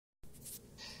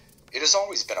It has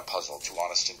always been a puzzle to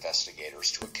honest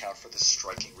investigators to account for this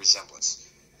striking resemblance.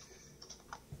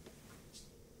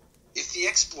 If the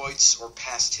exploits or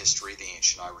past history of the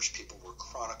ancient Irish people were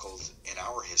chronicled in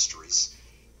our histories,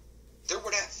 there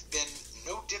would have been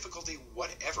no difficulty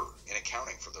whatever in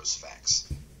accounting for those facts.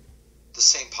 The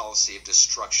same policy of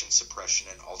destruction, suppression,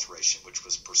 and alteration which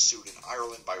was pursued in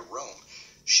Ireland by Rome,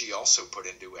 she also put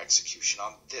into execution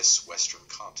on this western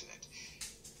continent.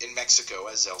 In Mexico,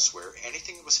 as elsewhere,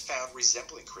 anything that was found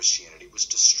resembling Christianity was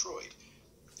destroyed,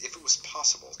 if it was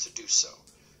possible to do so.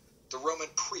 The Roman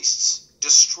priests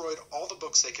destroyed all the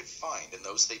books they could find, and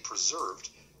those they preserved,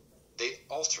 they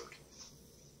altered.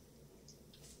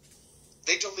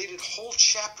 They deleted whole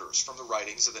chapters from the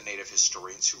writings of the native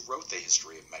historians who wrote the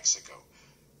history of Mexico,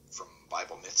 from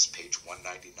Bible Myths, page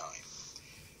 199.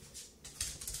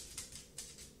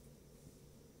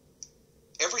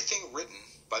 Everything written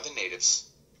by the natives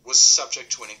was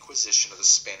subject to an inquisition of the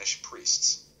Spanish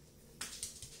priests.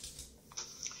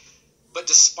 But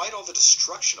despite all the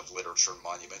destruction of literature and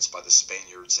monuments by the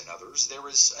Spaniards and others, there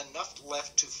is enough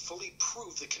left to fully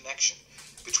prove the connection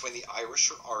between the Irish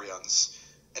or Aryans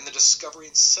and the discovery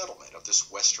and settlement of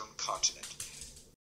this western continent.